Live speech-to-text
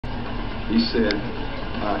he said,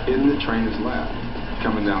 in the trainer's lap,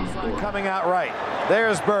 coming down the court. Coming out right.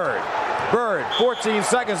 There's Bird. Bird, 14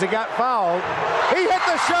 seconds, he got fouled. He hit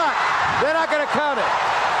the shot. They're not going to count it.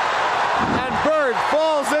 And Bird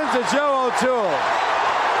falls into Joe O'Toole.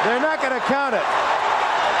 They're not going to count it.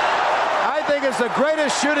 I think it's the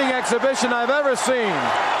greatest shooting exhibition I've ever seen.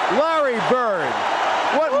 Larry Bird.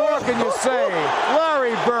 What more can you say?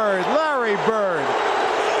 Larry Bird. Larry Bird.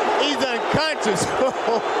 He's unconscious.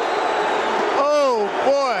 Oh,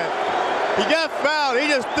 boy. He got fouled. He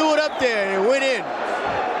just threw it up there and it went in.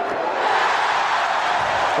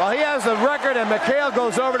 Well, he has the record, and McHale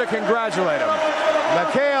goes over to congratulate him.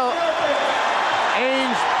 McHale,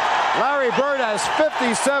 Ainge, Larry Bird has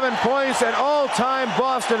 57 points, an all-time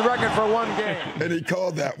Boston record for one game. And he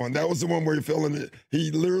called that one. That was the one where he fell in it. He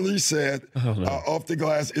literally said, off the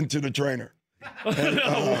glass into the trainer. And,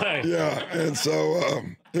 No way. Yeah, and so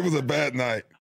it was a bad night.